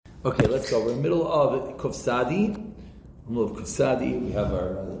Okay, let's go. We're in the middle of Kuf Sadi. In the middle of Kuf Sadi, we have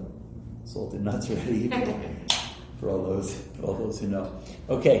our salted nuts ready for all those who know.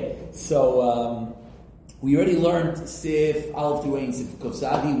 Okay, so we already learned Sif Aleph through Ein Sif Kuf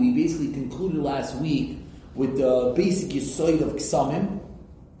Sadi. We basically concluded last week with the basic yisoid of Ksamim.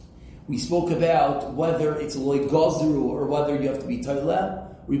 We spoke about whether it's loy gazru or whether you have to be toilet.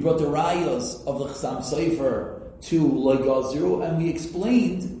 We brought the rayos of the Chasam Sofer to loy gazru, and we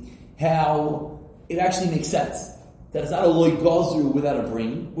explained how it actually makes sense that it's not a loy gazru without a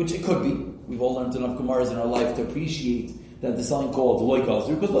brain, which it could be. We've all learned enough Gemaras in our life to appreciate that there's something called loy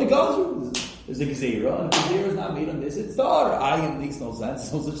gazru, because loy gazru is a gzeira, and if the gzeira is not made on this, it's tar. It makes no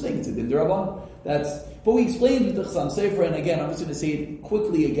sense. There's no such thing. It's a din d'Rabbanan. But we explained with the Chasam Sofer, and again, I'm just going to say it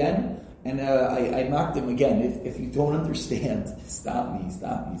quickly again. And I mocked him again. If you don't understand, stop me.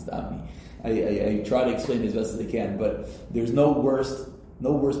 I try to explain as best as I can, but there's no worse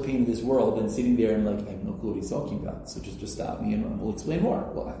pain in this world than sitting there and like, I have no clue what he's talking about. So just stop me and we'll explain more.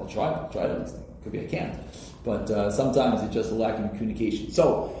 Well, I'll try to understand. Could be I can't. But sometimes it's just a lack of communication.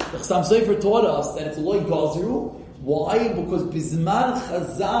 So the Chasam Sofer taught us that it's loy gazru. Why? Because Bizman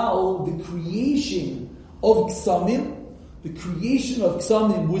Chazal, the creation of Ksamim, the creation of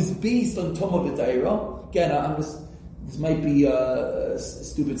Ksamim was based on Toma V'Taira. Again, this might be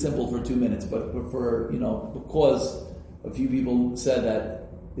stupid simple for 2 minutes, but for, because a few people said that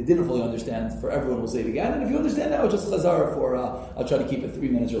they didn't fully understand, for everyone we'll say it again. And if you understand now, just Chazar for, I'll try to keep it 3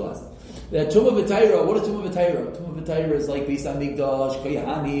 minutes or less. That Tuma V'Taira, what is Tuma V'Taira? Tuma V'Taira is like based on Migdash,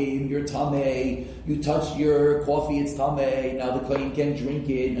 Koyahanim, your Tameh, you touch your coffee, it's Tameh, now the Kohen can't drink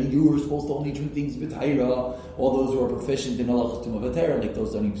it, and you were supposed to only drink things V'Taira. All those who are proficient in Halach Tuma V'Taira, like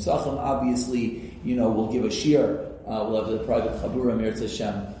those learning Pesachim, obviously, we'll give a shir, we'll have the private Chabura, Meretz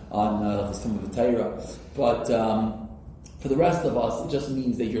Hashem, on Tuma V'Taira. But for the rest of us, it just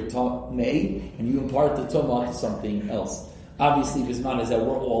means that you're Tameh, and you impart the Tumah to something else. Obviously, Bisman is that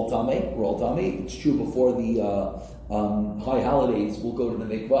we're all Tameh. It's true before the high holidays, we'll go to the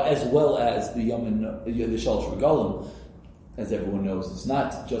mikvah, as well as the the Shalosh Regalim. As everyone knows, it's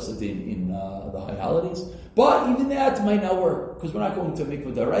not just a din in the high holidays. But even that might not work, because we're not going to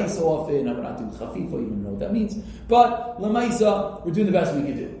mikvah darai so often, and we're not doing chafifa, you don't know what that means. But lemaisa, we're doing the best we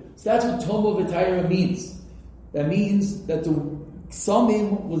can do. So that's what Toma V'Taira means. That means that the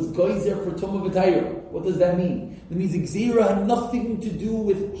Ksamim was geyser for Toma V'Taira. What does that mean? It means Gzeira had nothing to do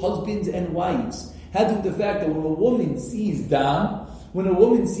with husbands and wives. Had to do with the fact that when a woman sees dam,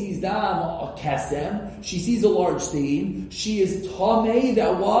 a kasem, she sees a large stain, she is tameh,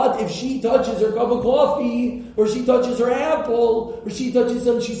 that what? If she touches her cup of coffee, or she touches her apple, or she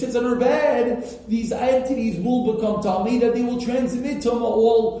sits on her bed, these entities will become tameh, that they will transmit tama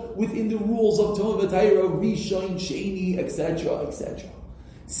all within the rules of Toma V'Taira, Rishon, Sheni, etc., etc.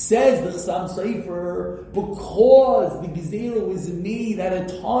 Says the Chasam Sofer, because the Gezerah was made at a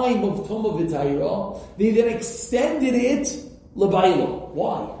time of Toma V'Taira, they then extended it l'bayla.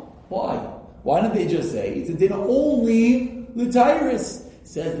 Why didn't they just say it's a din only l'tairis?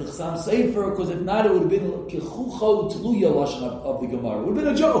 Says the Chasam Sofer, because if not, it would have been kechucha tluya lashon of the Gemara. It would have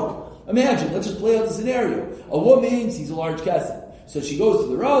been a joke. Imagine, let's just play out the scenario. A woman sees a large kesef, so she goes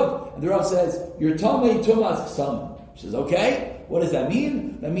to the Rav, and the Rav says, "You're tamei tumas ksam." She says, "Okay." What does that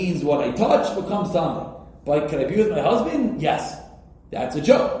mean? That means what I touch becomes tamei. But can I be with my husband? Yes. That's a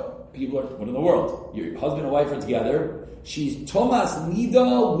joke. People are, what in the world? Your husband and wife are together. She's Tomas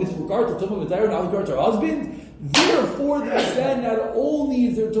Nida with regard to Toma V'Taira, not with regard to her husband. Therefore, they said not only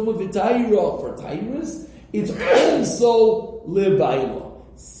is there Toma V'Taira for Tyrus, it's also L'Bayla.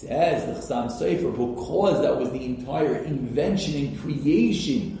 Says the Chasam Sofer, because that was the entire invention and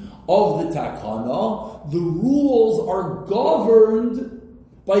creation of the Takana, the rules are governed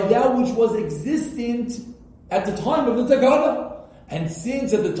by that which was existent at the time of the Takana. And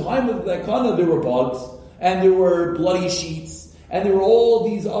since at the time of the Takana there were bugs, and there were bloody sheets, and there were all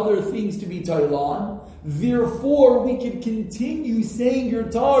these other things to be tied on, therefore we can continue saying your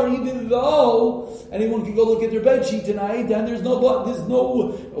tar even though anyone can go look at their bed sheet tonight and there's no what was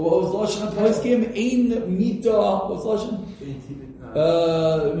Lashon HaPoskim? Ein mita, what's Lashon?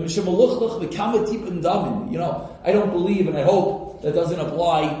 I don't believe and I hope that doesn't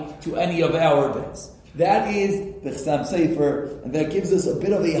apply to any of our beds. That is the Chasam Sofer, and that gives us a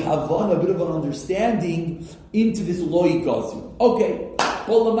bit of a havana, a bit of an understanding into this loy gazru. Okay, but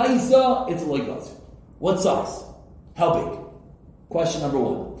l'maisa, it's a loy gazru. What size? How big? Question number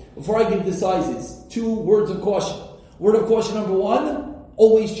one. Before I give the sizes, 2 words of caution. Word of caution number 1,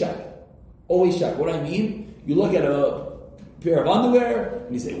 always check. Always check. What I mean, you look at a pair of underwear,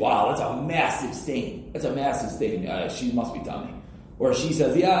 and you say, wow, that's a massive stain. She must be tummy. Or she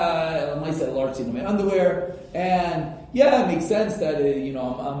says, yeah, I said large in my underwear, and yeah, it makes sense that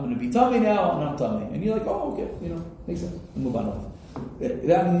I'm going to be tummy now, and I'm tummy, and you're like, oh, okay, makes sense. And move on.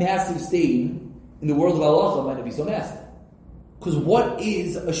 That massive stain in the world of halacha might not be so massive, because what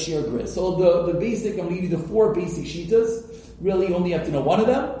is a sheer gris? So the basic, I'm going to give you the 4 basic shitas. Really, you only have to know one of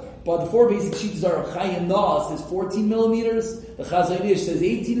them. But the 4 basic sheets are Chayim Nah says 14 millimeters, the Chazon Ish says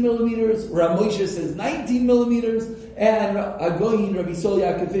 18 millimeters, Rav Moshe says 19 millimeters, and Agoyin Rabbi Sol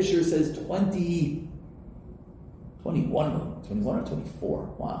Yaakov Fisher says 21 or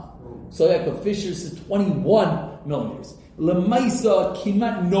 24. Wow. So Yaakov Fisher says 21 millimeters. Lemaisa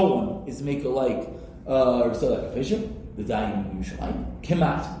Kimat no one is make like Rabbi Sol Yaakov Fisher, the Dayan Yerushalayim.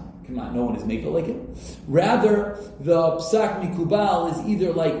 Kimat. No one is making like it. Rather, the Psak Mikubal is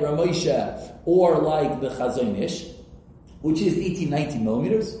either like Ramosha or like the Chazon Ish, which is 18, 19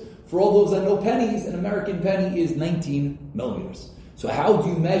 millimeters. For all those that know pennies, an American penny is 19 millimeters. So how do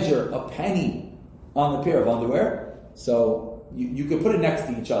you measure a penny on a pair of underwear? So you could put it next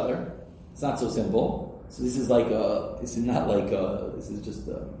to each other. It's not so simple. So this is just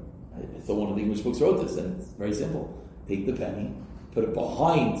so one of the English books wrote this, and it's very simple. Take the penny, put it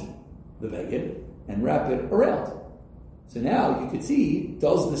behind the beged, and wrap it around. So now you could see,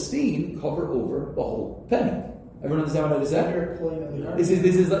 does the stain cover over the whole penny? Everyone understand what I just said? This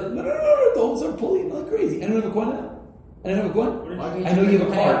is like, no, don't start pulling like crazy. Anyone have a coin now? Anyone have a coin? I know you have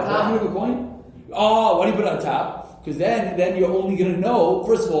a card. You have a coin? Oh, why do you put it on top? Because then you're only going to know,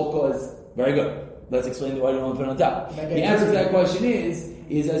 first of all, because, very good. Let's explain why you don't want to put it on top. The answer to that question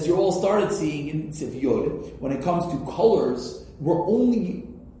is as you all started seeing in Tzif Yod, when it comes to colors, we're only,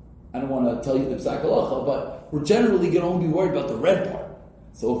 I don't want to tell you the Psak Halacha, but we're generally going to only be worried about the red part.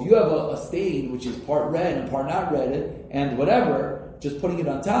 So if you have a stain which is part red and part not red, and whatever, just putting it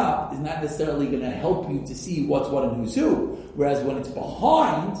on top is not necessarily going to help you to see what's what and who's who. Whereas when it's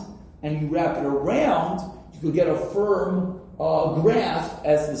behind and you wrap it around, you could get a firm grasp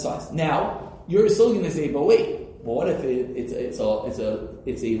as to the size. Now, you're still going to say, but what if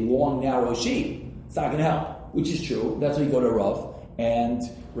it's a long, narrow shape? It's not going to help, which is true. That's why you go to Rav. And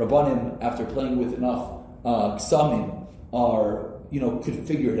Rabbanim, after playing with enough ksamim, could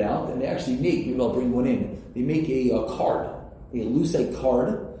figure it out. And they actually maybe I'll bring one in. They make a card, a lucite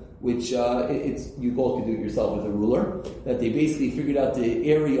card, which you both could do it yourself with a ruler, that they basically figured out the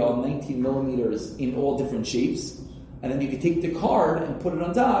area of 19 millimeters in all different shapes. And then you could take the card and put it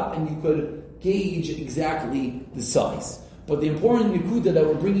on top, and you could gauge exactly the size. But the important nikuda that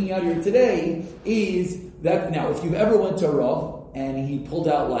we're bringing out here today is that now, if you've ever went to a Rav and he pulled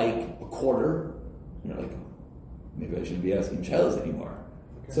out like a quarter, you're like, maybe I shouldn't be asking Chelas anymore.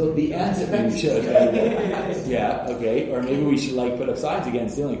 Okay. So the answer, maybe we should. Yeah, okay. Or maybe we should put up signs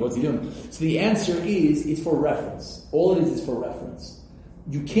against him, what's he doing? So the answer is, it's for reference. All it is for reference.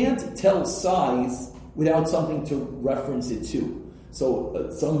 You can't tell size without something to reference it to. So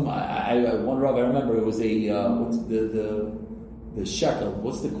one Rav, I remember it was what's the shekel.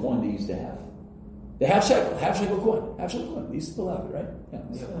 What's the coin they used to have? The half shekel coin. They still have it, right?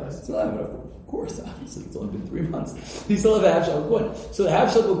 Yeah, still have it, of course. Obviously, it's only been 3 months. They still have a half shekel coin. So the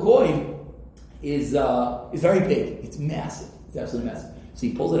half shekel coin is very big. It's massive. It's absolutely massive. So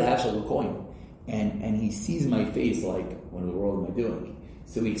he pulls out a half shekel coin, and he sees my face like, what in the world am I doing?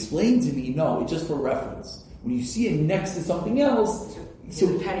 So he explained to me, no, it's just for reference. When you see it next to something else, so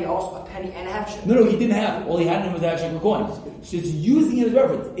a penny and a half shekel. No, he didn't have it. All he had in him was a half shekel coin. So it's using it as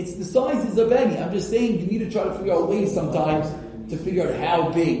reference. It's the sizes of penny. I'm just saying you need to try to figure out ways sometimes to figure out how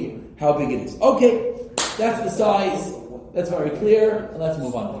big it is. Okay, that's the size. That's very clear. And let's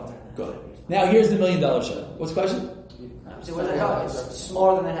move on. Good. Now here's the $1 million shekel. What's the question? So what the hell? It's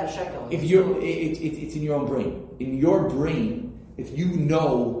smaller than that half shekel. If it's in your own brain. In your brain, if you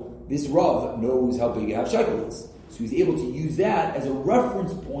know. This Rav knows how big a half shekel is. So he's able to use that as a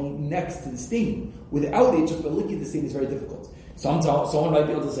reference point next to the stain. Without it, just by looking at the stain is very difficult. Someone might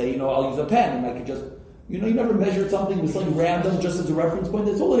be able to say, I'll use a pen, and I could just, you never measured something with something random just as a reference point.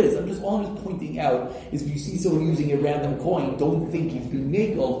 That's all it is. All I'm just pointing out is if you see someone using a random coin, don't think he's being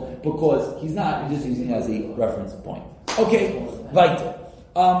makel, because he's not. He's just using it as a reference point. Okay, weiter.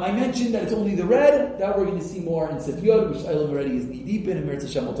 I mentioned that it's only the red. That we're going to see more in Tzif Yod, which I already is knee deep in. And Meretz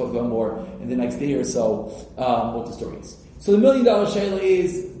Hashem will talk about more in the next day or so what the story is. So the $1 million shayla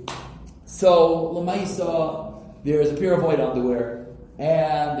is, so Lamaisa, there's a pair of white underwear,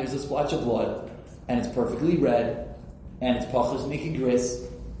 and there's a splotch of blood, and it's perfectly red, and it's pachas making gris,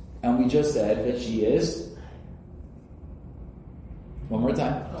 and we just said that she is. One more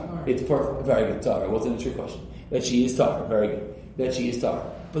time. It's perfect. Very good. Tara. Wasn't a trick question. That she is Tara. Very good. That she is Tara.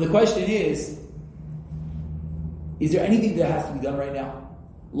 But the question is Is there anything that has to be done right now?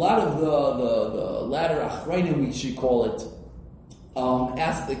 A lot of the latter achrayim, we should call it,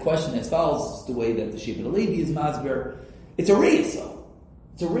 ask the question as follows, the way that the Sheikh Levi is masber. It's a reisa.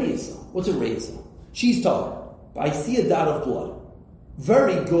 It's a reisa. What's a reisa? She's tahor. I see a dot of blood.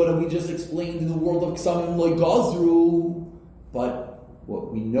 Very good, and we just explained in the world of Ksamim Loi Gazru, but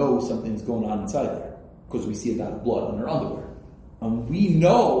what we know something's going on inside there, because we see a dot of blood on her underwear. And we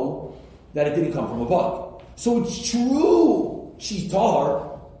know that it didn't come from a bug. So it's true she's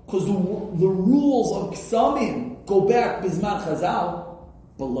tahor, because the rules of Ksamim go back Bizman Chazal,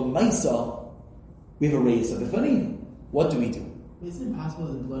 but Lamaisa, we have a reisa b'fanim. What do we do? Is it possible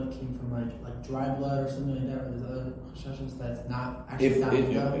that the blood came from like dry blood or something like that, or there's other chashashas that's not actually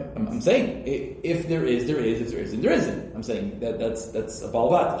I'm saying if there is, there is. If there isn't, there isn't. I'm saying that's a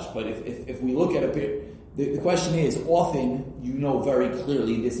balbatish. But if we look at the question is, often you know very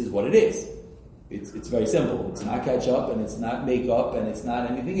clearly this is what it is. It's very simple. It's not ketchup, and it's not makeup, and it's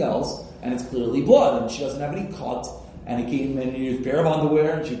not anything else, and it's clearly blood, and she doesn't have any cut. And it came in a pair of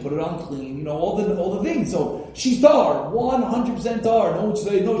underwear, and she put it on clean, all the things. So she's tar, 100% tar. No one should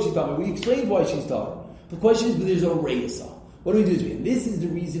say, no, she's tar. We explained why she's tar. The question is, but there's a reisa. What do we do? This is the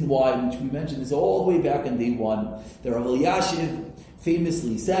reason why, which we mentioned this all the way back in day one, that Rav Elyashiv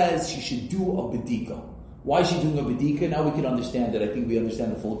famously says she should do a bedika. Why is she doing a bedika? Now we can understand it. I think we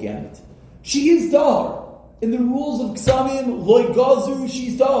understand the full gamut. She is tar. In the rules of Ksamim, Loi Gazu,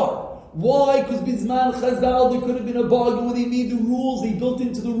 she's tar. Why? Because Bizman Chazal, there could have been a bug when they made the rules, they built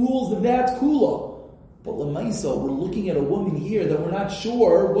into the rules that that's kula. But Lamaisa, we're looking at a woman here that we're not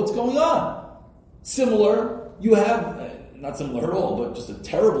sure what's going on. Similar, you have, not similar at all, but just a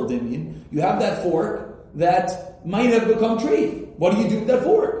terrible dimion, you have that fork that might have become treif. What do you do with that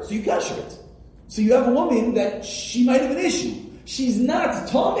fork? So you kasher it. So you have a woman that she might have an issue. She's not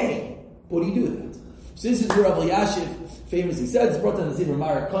Tomei. What do you do with that? So this is where Rav Elyashiv famously said, it's brought down the Zimmer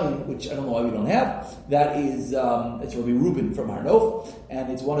Meyer Kohen, which I don't know why we don't have. That is, it's Rabbi Reuben from Har Nof,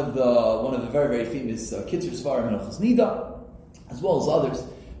 and it's one of the very, very famous Kitzur Svarim and Achos Nida, as well as others.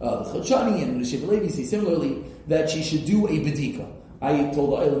 The Chachani and the Sheikh Levi say similarly that she should do a bedika. I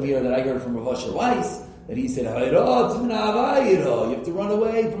told the Eilam here that I heard from Rav Asher Weiss that he said, you have to run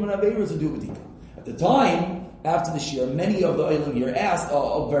away from an Aveira to do a bedika. At the time, after the Shir, many of the Eilam here asked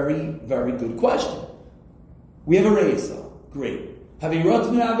a very, very good question. We have a reisa, great. Have a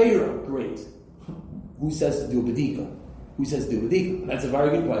rot min aveira, great. Who says to do a bedika? Who says to do a bedika? That's a very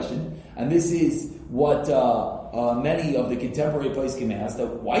good question, and this is what many of the contemporary poskim ask: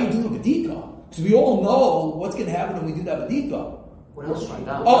 that why do a bedika? Because we all know what's going to happen when we do that bedika. What else should be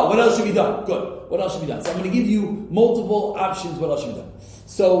done? Oh, what else should be done? Good. What else should be done? So I'm going to give you multiple options. What else should be done?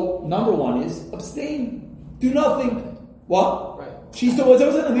 So number one is abstain. Do nothing. What? Right. She's still. What's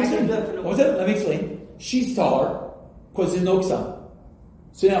that? Let me explain. What's that? Let me explain. She's tar because there's no ksam.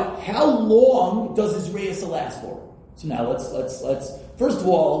 So now, how long does this reisa last for? So now let's first of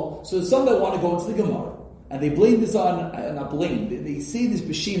all, so some that want to go into the Gemara and they blame this on not blame. They say this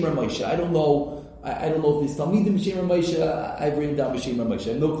b'shem Ramosha. I don't know if this Talmidim b'shem Ramosha. I've written down b'shem Ramosha.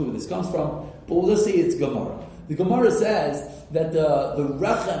 I have no clue where this comes from, but let's say it's Gemara. The Gemara says that the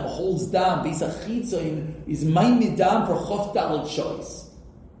rechem holds down beisachitzayin is maimid down for chof dalet shoyis.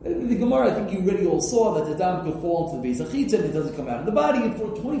 The Gemara, I think you already all saw that the dam could fall into the base of chitza and it doesn't come out of the body, and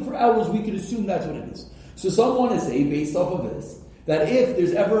for 24 hours we could assume that's what it is. So some want to say, based off of this, that if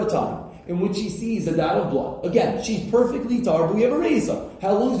there's ever a time in which she sees a dot of blood, again, she's perfectly tar, but we have a reisa.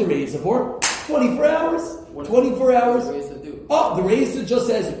 How long is the reisa for? 24 hours. What 24 hours. What does the reisa do? Oh, the reisa just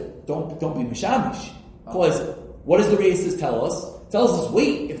says, don't be mishamish. Because what does the reisa tell us? It tells us,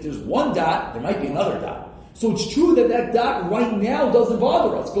 wait, if there's one dot, there might be another dot. So it's true that dot right now doesn't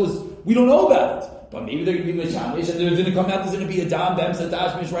bother us because we don't know about it. But maybe they're going to be mishamish and there's going to come out, there's going to be a dam, bemsa,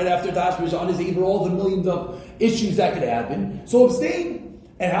 tashmish, right after tashmish, on his Eber, all the millions of issues that could happen. So abstain.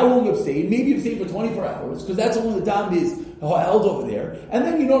 And how long abstain? Maybe abstain for 24 hours because that's when the dam is held over there. And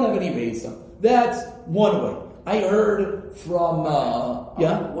then you don't have any reisa. That's one way. I heard from, What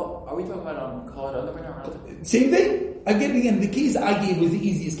are we talking about on colored underwear? Same thing. Again, the case I gave was the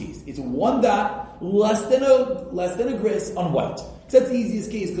easiest case. It's one dot, less than a gris on white. That's the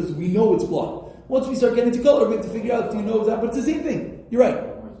easiest case because we know it's blood. Once we start getting into color, we have to figure out, do you know that? But it's the same thing. You're right.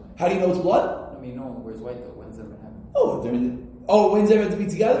 How do you know it's blood? I mean, no one wears white though. When's that happen? When's they meant to be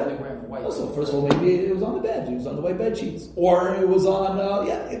together? They're wearing white. So first of all, maybe it was on the bed. It was on the white bed sheets. Or it was on,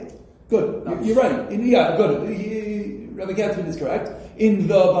 good. You're right. Good. Rabbi Catherine is correct. In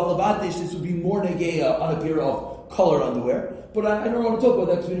the Balabatish, this would be more negeya on a pair of colored underwear. But I don't want to talk about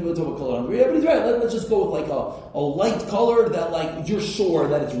that because we didn't really talk about colored underwear. Yeah, but he's right. Let's just go with like a light color that like you're sure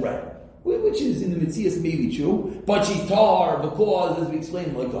that it's red. which is in the Metzias maybe true, but she's tar because, as we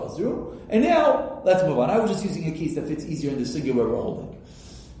explained, like Gazru. And now, let's move on. I was just using a case that fits easier in the sugya where we're holding.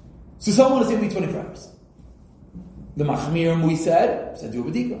 So someone wants to say wait 24 hours. The Machmirim, we said do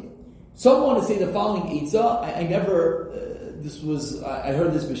a Badika. Some want to say the following Eitzah. I never, I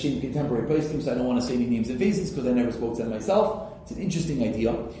heard this machine contemporary poskim, so I don't want to say any names and faces because I never spoke to them myself. It's an interesting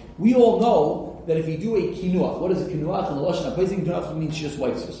idea. We all know that if you do a kinuach, what is a kinuach? In the Lashon HaPoskim, kinuach means she just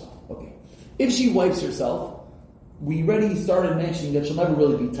wipes herself. Okay. If she wipes herself, we already started mentioning that she'll never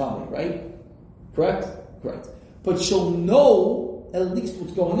really be tummy, right? Correct? Correct. But she'll know at least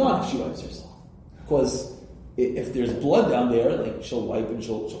what's going on if she wipes herself. Because if there's blood down there, like she'll wipe and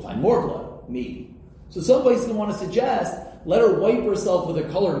she'll find more blood, maybe. So somebody's going to want to suggest, let her wipe herself with a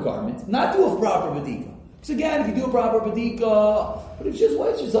colored garment, not do a proper badika. Because again, if you do a proper badika, but if she just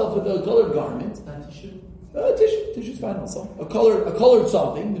wipes herself with a colored garment, tissue's fine also. A colored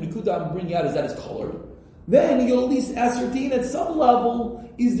something, the nekuta I'm bringing out is that it's colored. Then you'll at least ascertain at some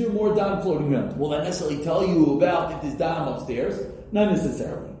level, is there more dam floating around? Will that necessarily tell you about if there's dam upstairs? Not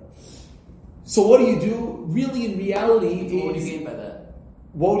necessarily. So what do? Really, in reality, so what do you gain by that?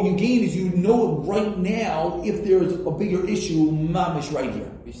 What you gain is you know right now if there's a bigger issue, mamish right here.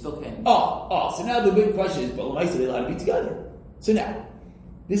 You still can. So now the big question is, well, are they allowed to be together? So now,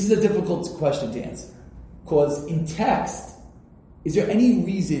 this is a difficult question to answer. Because in text, is there any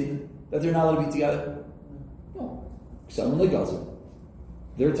reason that they're not allowed to be together? No. Someone like us,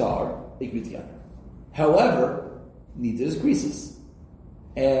 they're tar, they can be together. However, neither is creases.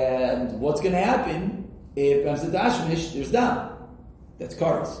 And what's going to happen if Bamsat Ashmish, there's dam? That's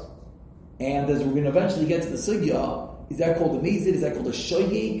cars. And as we're going to eventually get to the sugya, is that called a mezid? Is that called a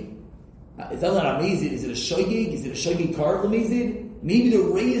shoygig? Is that not a mezid? Is it a shoygig? Is it a shoygig car mezid? Maybe the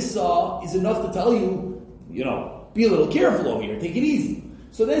reisa is enough to tell you, be a little careful over here, take it easy.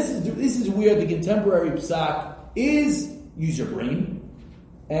 So this is where the contemporary psak is use your brain.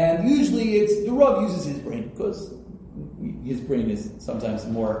 And usually it's, the Rav uses his brain, because his brain is sometimes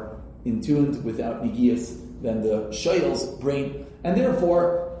more in tune without nigias than the shayel's brain. And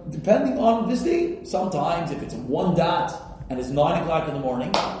therefore, depending on this day, sometimes if it's one dot and it's 9 o'clock in the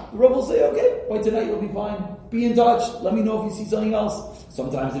morning, the Rav will say, okay, by tonight you'll be fine. Be in touch. Let me know if you see something else.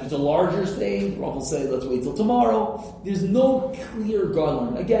 Sometimes if it's a larger stain, the Rav will say, let's wait till tomorrow. There's no clear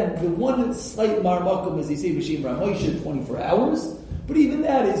guideline. Again, the one slight marmakum, as they say, B'Shem Ramosh, 24 hours. But even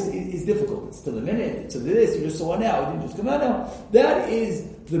that is difficult. It's to the minute, it's to this, you just saw it now, it didn't just come out now. That is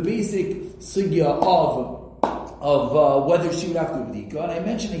the basic sugya of whether she would have to do b'dika. And I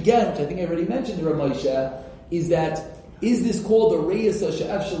mentioned again, which I think I already mentioned to Ramosha, is this called a reyasa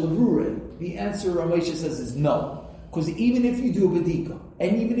she'efshel l'vrure? The answer Ramosha says is no. Because even if you do a b'dika,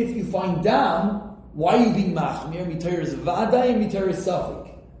 and even if you find dam, why are you being machmir? Mitar is vaday and mitar is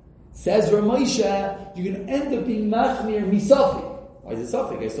safik. Says Ramosha, you're going to end up being machmir misafik. Why is it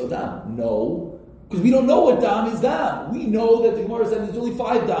safik? I saw dam. No. Because we don't know what dam is dam. We know that the Gemara said there's only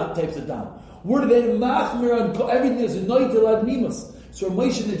 5 types of dam. We're then machmir on everything that's a noitel ad mimas. So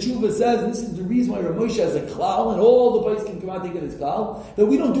Ramosha in the Tshuva says, and this is the reason why Ramosha has a klal, and all the boys can come out and get his klal, that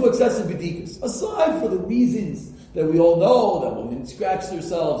we don't do excessive b'dikas. Aside for the reasons that we all know, that women scratch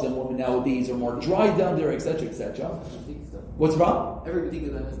themselves, and women nowadays are more dry down there, etc., etc. What's wrong? Every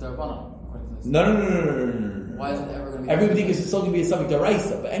b'dika then is darbanan. No. Why isn't it ever going to be? Every b'dika is still going to be a subject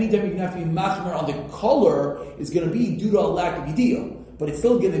deraisa, but anytime you're going to have to be machmir on the color is going to be due to a lack of idea. But it's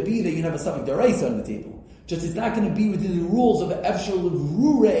still going to be that you have a subject deraisa on the table. Just it's not going to be within the rules of efshel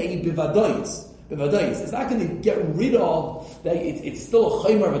l'vrure bivadayis. It's not going to get rid of that. It's still a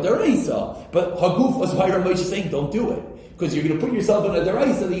chaymer of a deraisa, but haguf was why Ramosha is saying don't do it, because you're going to put yourself in a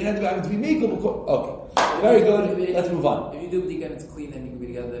deraisa that you're going to have to be makel. Okay, very good. Let's move on. If you do b'dika and it's clean, then you can be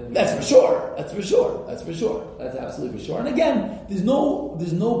together. That's for sure. That's absolutely for sure. And again, there's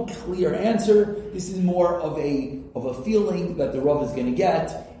no clear answer. This is more of a feeling that the Rav is going to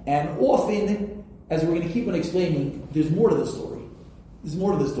get, and often, as we're going to keep on explaining, there's more to the story.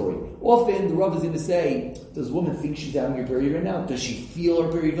 Often the Rav is going to say, does a woman think she's having her period right now? Does she feel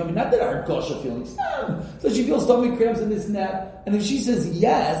her period coming? Not that our gusha feelings. No. Does she feel stomach cramps and this and that? And if she says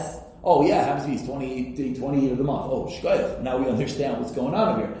yes, oh yeah, it happens to be day 28 of the month. Oh, shkayach. Now we understand what's going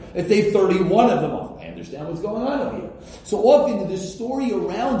on over here. It's day 31 of the month. I understand what's going on over here. So often the story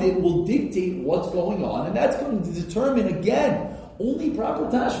around it will dictate what's going on, and that's going to determine, again, only proper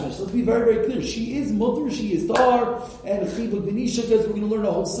tashmish. Let's be very, very clear. She is mutter, she is tar, and chibuk v'nisha, because we're going to learn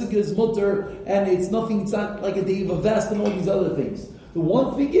a whole sugya is mutter, and it's not like a day of a vest and all these other things. The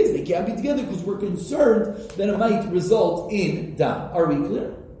one thing is, they can't be together because we're concerned that it might result in dam. Are we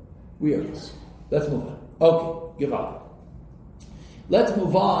clear? We are. Let's move on. Okay, give up. Let's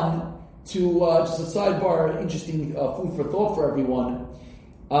move on just a sidebar, interesting food for thought for everyone.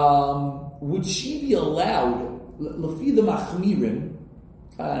 Would she be allowed, lefi the machmirim?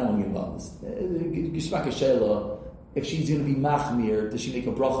 I don't want to get involved in this. Gishmak Shayla, if she's going to be machmir, does she make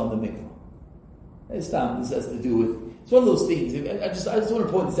a bracha on the mikvah? This has to do with. It's one of those things. I just want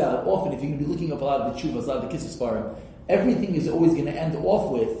to point this out. Often, if you're going to be looking up a lot of the chuvas, a lot of the kisses farim, everything is always going to end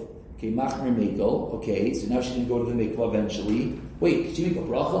off with machmir mekel. Okay, so now she's going to go to the mikvah eventually. Wait, could she make a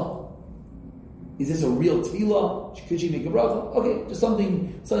bracha? Is this a real tefillah? Could she make a bracha? Okay, just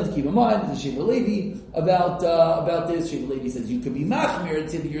something to keep in mind. There's a Sheva Levi about this. Sheva Levi says you could be machmir and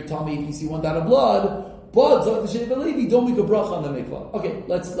say that you're tummy if you see one dot of blood, but the Sheva Levi don't make a bracha on the mikvah. Okay,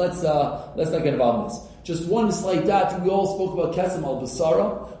 let's not get involved in this. Just one slight dot. We all spoke about kesem al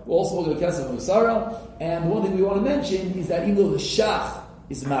basara. We all spoke about kesem al basara, and one thing we want to mention is that even though the shach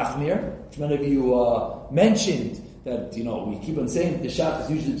is machmir, which many of you mentioned. That, we keep on saying that the shach is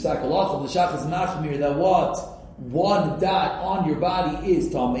usually psak halacha, the shach is machmir, that what? One dot on your body is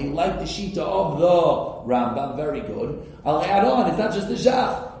tamei, like the shita of the Rambam, very good. I'll add on, it's not just the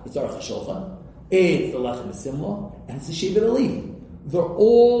shach, it's Aruch HaShulchan, it's the Lechem HaSimla, and it's the Shevet HaLevi. They're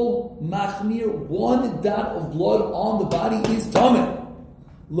all machmir, one dot of blood on the body is tamei.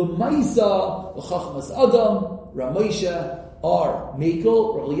 L'maisa, l'chachmas adam, Ramesha, are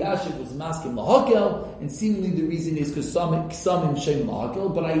Mekel, Rav Elyashiv was masking Lahakel, and seemingly the reason is because some Shem Lahakel,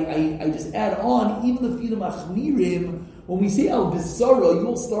 but I just add on, even the Fidam Achmirim, when we say Al Bisara, you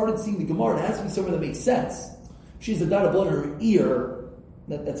all started seeing the Gemara, it has to be somewhere that makes sense. She has a dot of blood in her ear,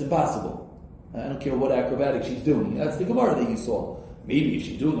 that's impossible. I don't care what acrobatic she's doing. That's the Gemara that you saw. Maybe if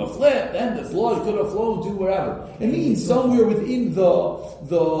she's doing a flip, then the blood could have flown to wherever. It means somewhere within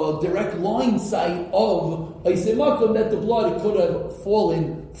the direct line sight of Eisei Makom that the blood could have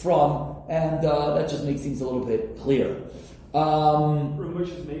fallen from, and that just makes things a little bit clearer.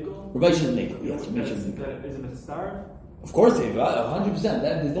 Ramesh's Mekel? Ramesh's Mekel, yes. Is it a star? Of course, 100%.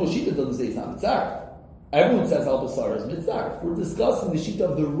 There's no sheet that doesn't say it's not mitzvah. Everyone says Al Basar is mitzvah. We're discussing the sheet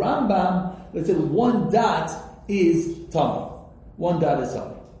of the Rambam that says one dot is Tamar. One dot is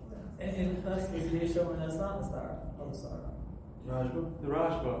Tamar. And that's the Yeshua when that's not a star. The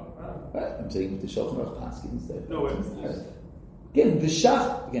Rashba. Right? I'm saying the Shulchan Aruch Paskin instead. No, it's Again, the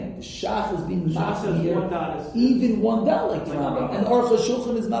Shach is being machmir here. Even one dot like the Rambam. And Aruch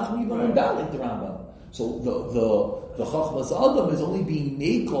HaShulchan is machmir even one dot like the Rambam. So the Chachmas Adam is only being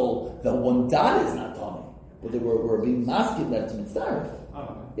mekel that one dot is not Tomei. But they were being masking that to mitzvah.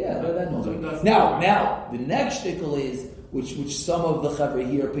 Yeah, that knows me. Now, the next shtickle is, which some of the Chavrei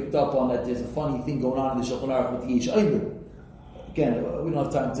here picked up on, that there's a funny thing going on in the Shulchan Aruch with the Yesh Aimer. Again, we don't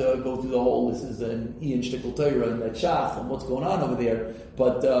have time to go through the whole, this is an Ian Shtickle Torah and that Shach and what's going on over there,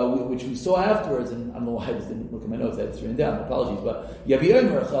 but which we saw afterwards, and I don't know why I just didn't look at my notes, I had this written down, apologies, but Yavi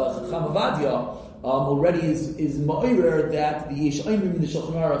Aimer, Chacham Avadia, already is Ma'ir that the Yesh Aimer in the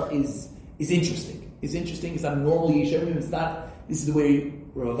Shulchan Aruch is interesting. It's interesting, it's not a normal Yesh Aimer, it's not, this is the way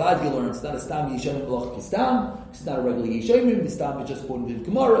Rav Avadia learns, it's not a Stam Yesh Aimer B'lach Kistam, it's not a regular Yesh Aimer, the Stam is just quoting the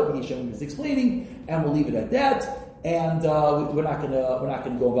Gemara, the Yesh Aimer is explaining, and we'll leave it at that. And we're not going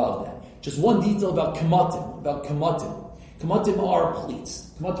to go about that. Just one detail about kamatim. Kamatim are pleats.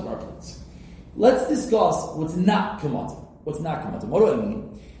 Let's discuss what's not kamatim. What do I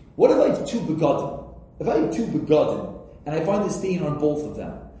mean? What if I have two begadim? If I have two begadim and I find a stain on both of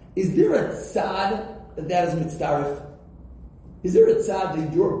them, is there a tzad that is mitzdarif? Is there a tzad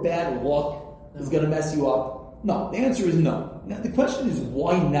that your bad luck is going to mess you up? No. The answer is no. Now the question is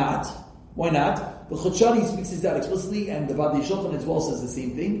why not? Why not? The Chotshani speaks this out explicitly, and the Vadei Shulchan as well says the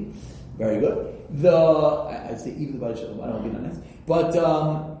same thing. Very good. I'd say even the Vadei Shulchan, I don't want to be honest. But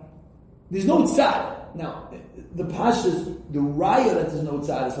there's no tzad. Now, the Pashas, the Raya that there's no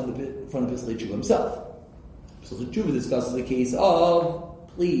tzad is from the Pislei Tshuva himself. Pislei Tshuva discusses the case of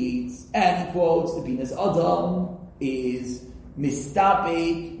pleats, and he quotes the Pinas Adam is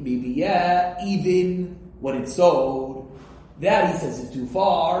mistapek, maybe even when it's sowed. That he says is too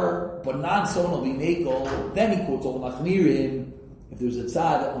far, but non-sown will be mekel. Then he quotes all the machmirim. If there's a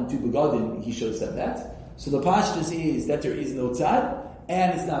tzad on two begadim, he should have said that. So the pashtus is that there is no tzad,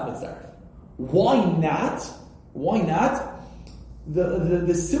 and it's not mitzvah. Why not?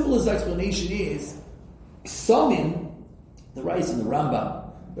 The simplest explanation is summon the Rais and the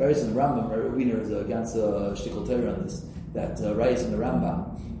Rambam. The Rais and the Rambam, Wiener is against Shtickle Torah on this. That Rais and the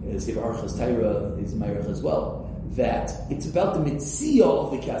Rambam, Sefer Archas Torah is Meirach as well. That it's about the mitzvah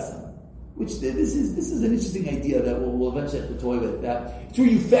of the kesem, which this is an interesting idea that we'll eventually have to toy with. That it's where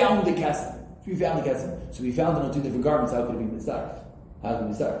you found the kesem. So we found it on two different garments. How could it be mitzvah?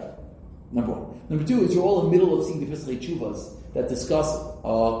 Number one. Number two is you're all in the middle of seeing the Pislei Tshuvas that discuss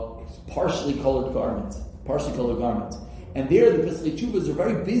partially colored garment. And there, the Pesach Tshuvas are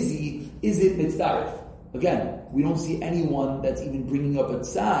very busy. Is it mitzdarif? Again, we don't see anyone that's even bringing up a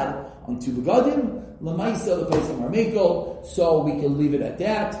tzad on two begadim. Lamaisa the place of Marmekel, so we can leave it at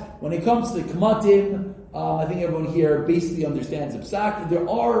that. When it comes to the kamatim, I think everyone here basically understands the psak. There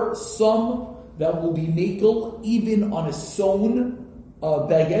are some that will be mekel even on a sewn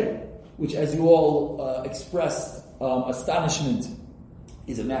beged, which, as you all expressed astonishment,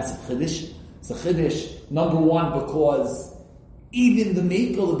 is a massive chiddush. It's a chiddush, number one, because even the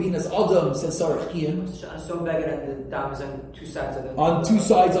mekel, the binas adam, says sarachiyim. So beged and the dam is on two sides of the on two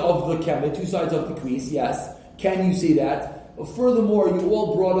sides of the kemet, two sides of the crease, yes. Can you say that? Furthermore, you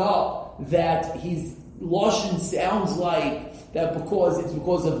all brought up that his lashon sounds like that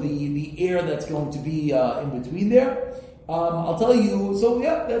because of the air that's going to be in between there. I'll tell you, so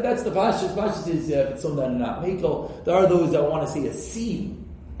yeah, that's the pashas. Pashas is if it's something that not mekel. There are those that want to say a seam.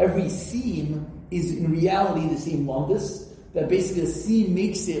 Every seam is in reality the same lumdus. That basically a seam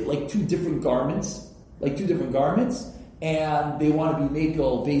makes it like two different garments, and they want to be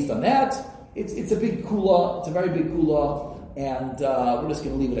mekel based on that. It's a big kula. It's a very big kula, and we're just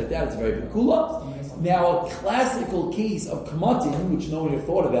going to leave it at that. It's a very big kula. Now, a classical case of kamatim, which no one here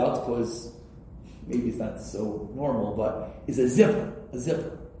thought about because maybe it's not so normal, but is a zipper. A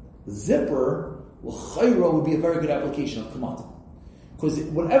zipper, l'chayra, would be a very good application of kamatim. Because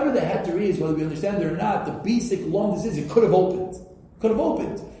whatever the heter is, whether we understand it or not, the basic lumdus is it could have opened.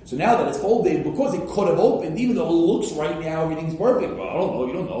 So now that it's folded, because it could have opened, even though it looks right now everything's perfect, well, I don't know,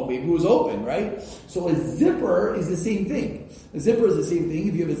 you don't know, maybe it was open, right? So a zipper is the same thing. If you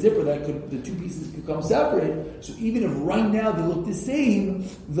have a zipper the two pieces become separate, so even if right now they look the same,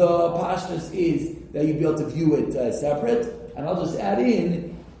 the pashtus is that you'd be able to view it separate. And I'll just add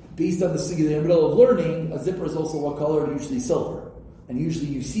in, based on the sigil in the middle of learning, a zipper is also what color? Usually silver. And usually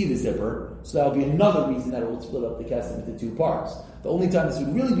you see the zipper, so that would be another reason that it would split up the kesem into two parts. The only time this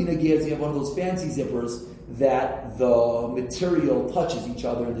would really be negiyah is you have one of those fancy zippers that the material touches each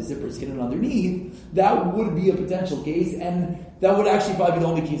other and the zipper is hidden underneath. That would be a potential case, and that would actually probably be the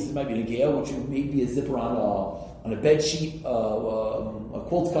only case that might be negiyah, which would maybe a zipper on a bed sheet, a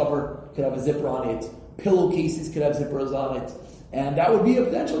quilt cover could have a zipper on it, pillowcases could have zippers on it, and that would be a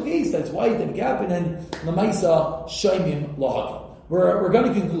potential case that's white and gapin and lamaisa shaymim lahaka. We're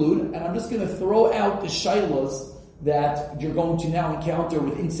going to conclude, and I'm just going to throw out the shaylas that you're going to now encounter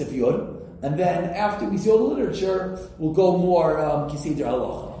with Sif Yud, and then after we see all the literature, we'll go more Kiseder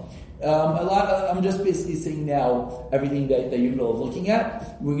Halacha. I'm just basically saying now everything that you're in the middle of looking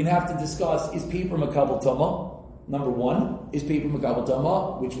at. We're going to have to discuss, is paper makabel tama? Number one, is paper makabel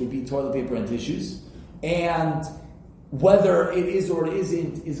tama, which would be toilet paper and tissues, and whether it is or it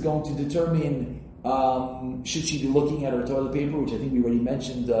isn't is going to determine should she be looking at her toilet paper, which I think we already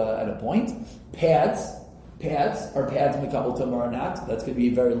mentioned at a point. Pads, are pads makabel tama or not? That's going to be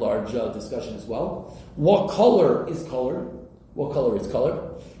a very large discussion as well. What color is color?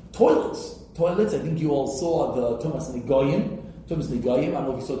 Toilets, I think you all saw the Tumas Negoyim. I don't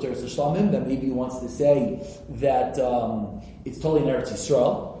know if you saw Teres Shlamim, that maybe wants to say that it's totally in Eretz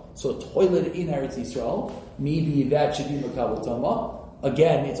Yisrael. So a toilet in Eretz Yisrael, maybe that should be makabel tama.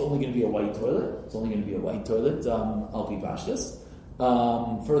 Again, it's only going to be a white toilet. I'll be pashtus.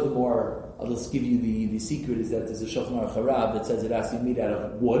 Furthermore, I'll just give you the secret is that there's a Shulchan Aruch Harav that says it has to be made out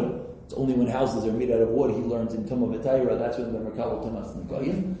of wood. It's only when houses are made out of wood, he learns in Tumah V'Tayra, that's when they're makabel tumas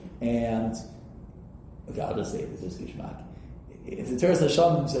negoyim. And, okay, I'll just say this is Gishmak. If the Teres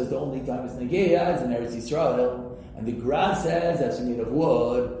Hashamim says the only time it's negeya is in Eretz Yisrael, and the Gra says that's made of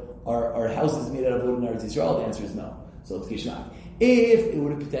wood, are houses made out of wood in Eretz Yisrael? The answer is no. So it's Gishmak. If it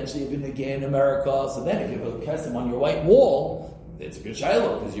would have potentially been again in America, so then if you have a kesem on your white wall, it's a good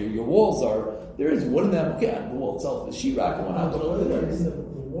shiloh because your walls are, there is wood in them. Okay, the wall itself, the sheetrock and whatnot. The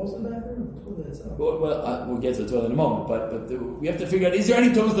walls in the bathroom, the toilet itself. We'll get to the toilet in a moment, but we have to figure out, is there any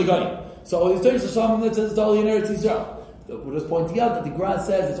Tumas L'Goyim? So there's a Shlamim that says it's all in Eretz Yisrael. We're just pointing out that the Gra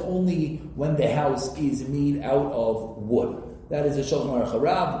says it's only when the house is made out of wood. That is a Shulchan Aruch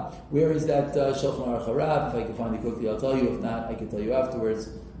Harav. Where is that Shulchan Aruch Harav? If I can find it quickly, I'll tell you. If not, I can tell you afterwards.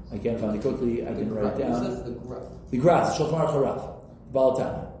 I can't find it quickly. I can write it down. The Gras, Shulchan Aruch Harav.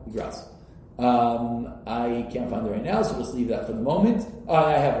 Balatani, the Gras. I can't find it right now, so let's leave that for the moment.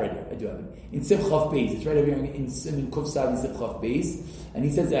 I have it right here. I do have it. In Sif Chav Beis. It's right over here in Siman Kuf Sadi Sif Chav Beis. And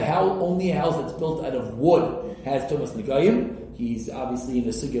he says that only a house that's built out of wood has Tumas Negoyim. He's obviously in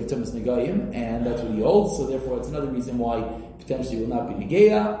the sugi of Tumas Negoyim, and that's what he holds. So therefore, it's another reason why potentially will not be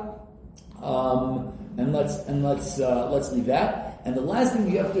Negeya. And let's leave that. And the last thing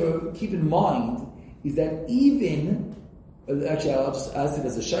we have to keep in mind is that even Actually, I'll just ask it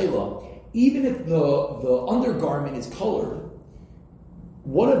as a shayla. Even if the undergarment is colored,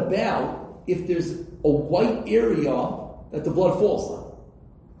 what about if there's a white area that the blood falls on?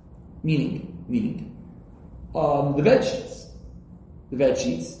 Meaning, the bed sheets. The bed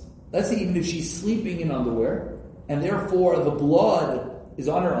sheets. Let's say even if she's sleeping in underwear, and therefore the blood is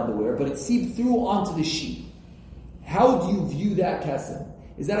on her underwear, but it seeped through onto the sheet. How do you view that kesem?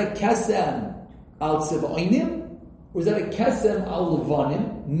 Is that a kesem al tzeva'onim, or is that a kesem al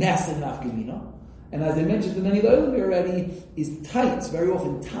levanim, massive nafkamina? And as I mentioned to many of the other already, is tights. Very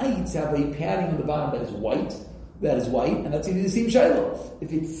often tights have a padding on the bottom that is white, and that's even the same shiloh.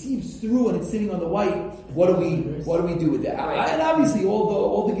 If it seeps through and it's sitting on the white, what do we do with that? Right. And obviously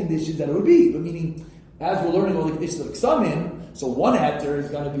all the conditions that it would be, but meaning as we're learning all the conditions of ksamim, so one heter is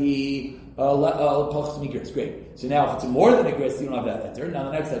going to be pachas migras. Great. So now if it's more than a gris, you don't have that heter. Now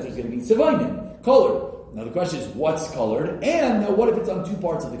the next heter is going to be sevainim, colored. Now the question is what's colored, and now what if it's on two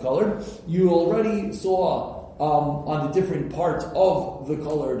parts of the colored? You already saw on the different parts of the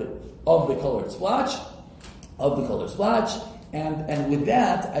colored splotch. And with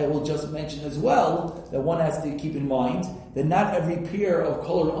that, I will just mention as well that one has to keep in mind that not every pair of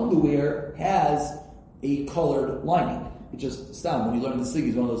colored underwear has a colored lining. It just stands. When you learn the sig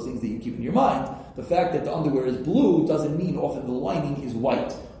is one of those things that you keep in your mind. The fact that the underwear is blue doesn't mean often the lining is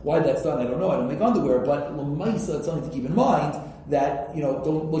white. Why that's done, I don't know. I don't make underwear, but l'maisa, it's something to keep in mind that,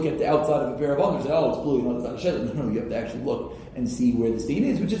 don't look at the outside of a pair of underwear and say, oh, it's blue, it's not a shed. No, you have to actually look and see where the stain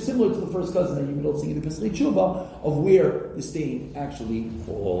is, which is similar to the first cousin that you will see in the Pesach Tshuva of where the stain actually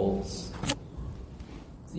falls.